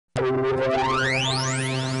This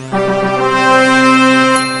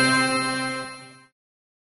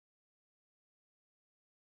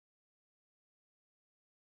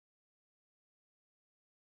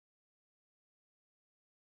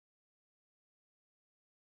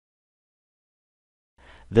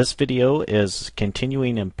video is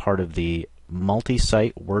continuing in part of the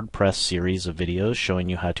multi-site WordPress series of videos showing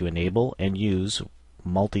you how to enable and use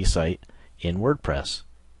multi-site in WordPress.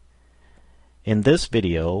 In this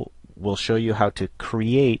video, we'll show you how to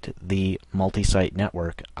create the multi-site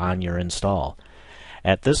network on your install.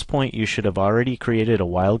 At this point, you should have already created a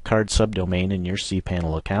wildcard subdomain in your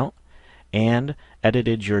cPanel account and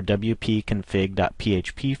edited your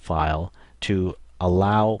wp-config.php file to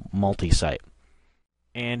allow multi-site.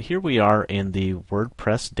 And here we are in the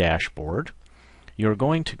WordPress dashboard. You're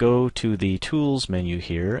going to go to the Tools menu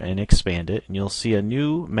here and expand it, and you'll see a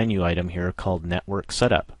new menu item here called Network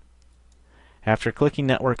Setup. After clicking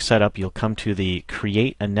Network Setup, you'll come to the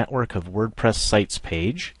Create a Network of WordPress Sites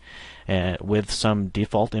page with some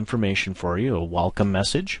default information for you, a welcome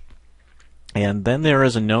message. And then there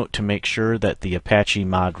is a note to make sure that the Apache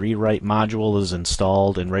Mod Rewrite module is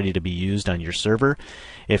installed and ready to be used on your server.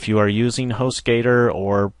 If you are using HostGator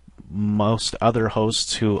or most other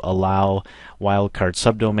hosts who allow wildcard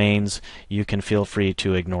subdomains, you can feel free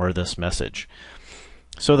to ignore this message.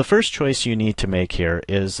 So the first choice you need to make here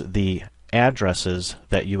is the addresses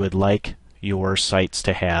that you would like your sites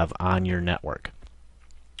to have on your network.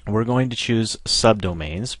 We're going to choose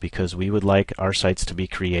subdomains because we would like our sites to be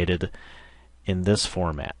created in this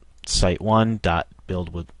format: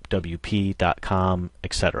 site1.buildwithwp.com,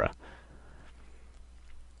 etc.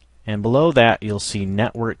 And below that you'll see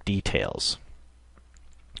network details.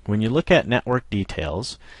 When you look at network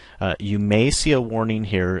details, you may see a warning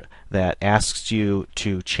here that asks you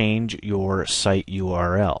to change your site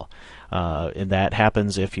URL. And that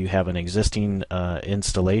happens if you have an existing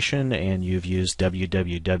installation and you've used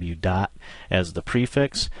www. as the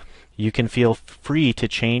prefix. You can feel free to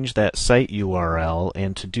change that site URL,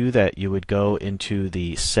 and to do that you would go into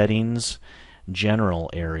the Settings General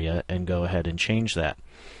area and go ahead and change that.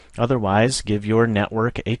 Otherwise, give your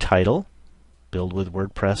network a title, Build with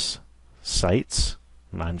WordPress Sites.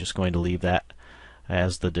 I'm just going to leave that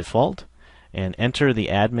as the default, and enter the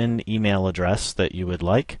admin email address that you would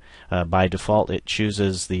like. By default, it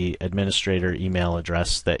chooses the administrator email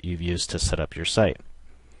address that you've used to set up your site.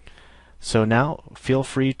 So now feel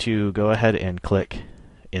free to go ahead and click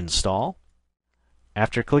Install.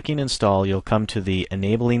 After clicking Install, you'll come to the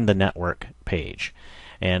Enabling the Network page.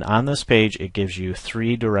 And on this page it gives you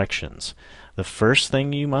three directions. The first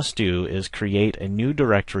thing you must do is create a new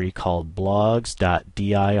directory called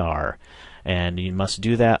blogs.dir, and you must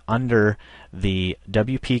do that under the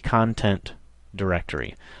WP content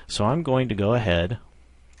directory. So I'm going to go ahead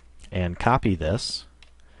and copy this,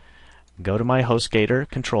 go to my HostGator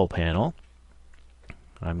control panel.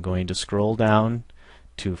 I'm going to scroll down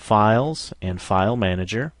to Files and File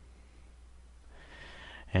Manager,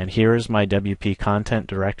 and here is my WP content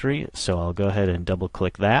directory, so I'll go ahead and double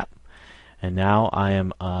click that, and now I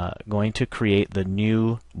am going to create the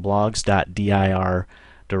new blogs.dir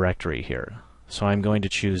directory here. So I'm going to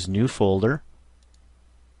choose New Folder.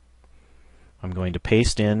 I'm going to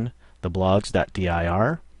paste in the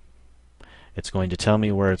blogs.dir. It's going to tell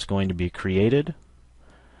me where it's going to be created.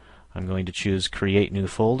 I'm going to choose Create New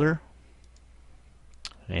Folder,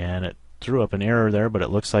 and it threw up an error there, but it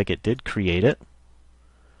looks like it did create it.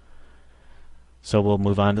 So we'll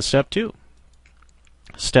move on to step 2.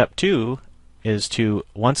 Step 2 is to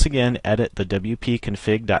once again edit the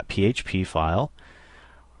wp-config.php file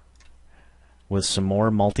with some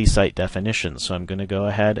more multi-site definitions. So I'm going to go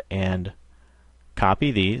ahead and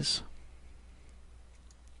copy these,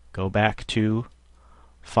 go back to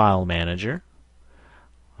File Manager.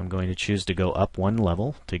 I'm going to choose to go up one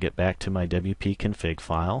level to get back to my WP config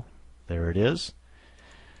file. There it is.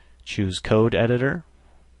 Choose Code Editor.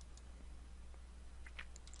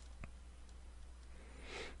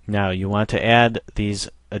 Now you want to add these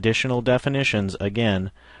additional definitions again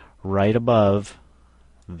right above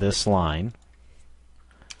this line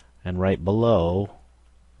and right below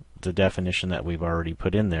the definition that we've already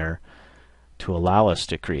put in there to allow us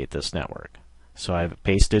to create this network. So I've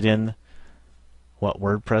pasted in what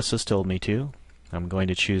WordPress has told me to. I'm going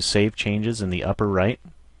to choose Save Changes in the upper right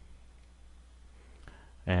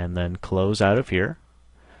and then close out of here.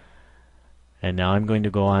 And now I'm going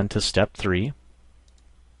to go on to step 3.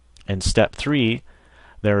 In step 3,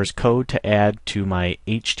 there is code to add to my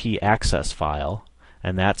htaccess file,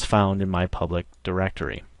 and that's found in my public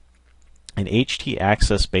directory. And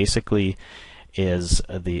htaccess basically is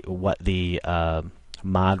what the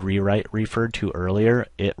mod rewrite referred to earlier,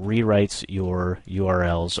 it rewrites your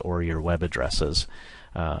URLs or your web addresses.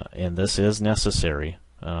 And this is necessary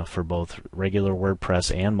for both regular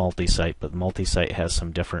WordPress and Multisite, but Multisite has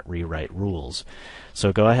some different rewrite rules.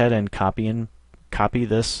 So go ahead and copy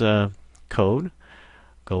this code.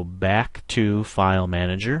 Go back to File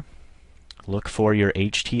Manager. Look for your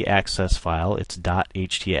htaccess file. It's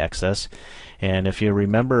 .htaccess. And if you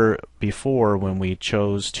remember before when we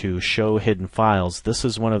chose to show hidden files, this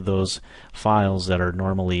is one of those files that are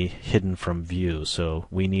normally hidden from view, so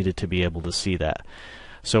we needed to be able to see that.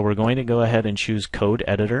 So we're going to go ahead and choose Code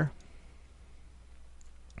Editor,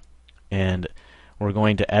 and we're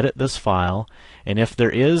going to edit this file, and if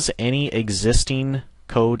there is any existing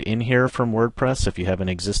code in here from WordPress, if you have an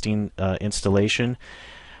existing installation,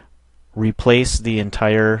 replace the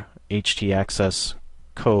entire htaccess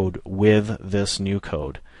code with this new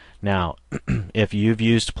code. Now, if you've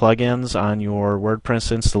used plugins on your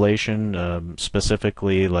WordPress installation,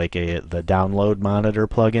 specifically like the download monitor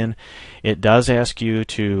plugin, it does ask you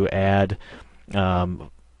to add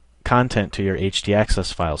content to your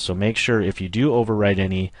htaccess file. So make sure if you do overwrite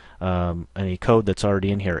any code that's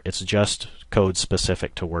already in here, it's just code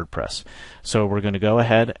specific to WordPress. So we're going to go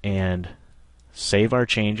ahead and save our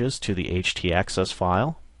changes to the htaccess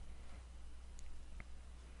file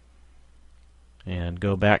and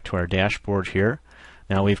go back to our dashboard here.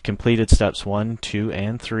 Now we've completed steps 1, 2,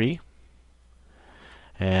 and 3,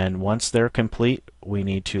 and once they're complete we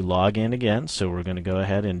need to log in again, so we're going to go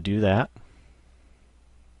ahead and do that.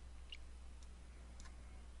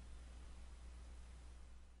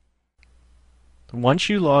 Once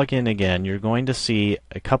you log in again, you're going to see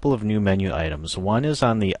a couple of new menu items. One is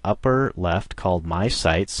on the upper left called My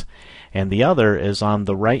Sites, and the other is on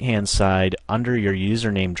the right hand side under your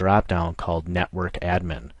username dropdown called Network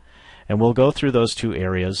Admin. And we'll go through those two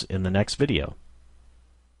areas in the next video.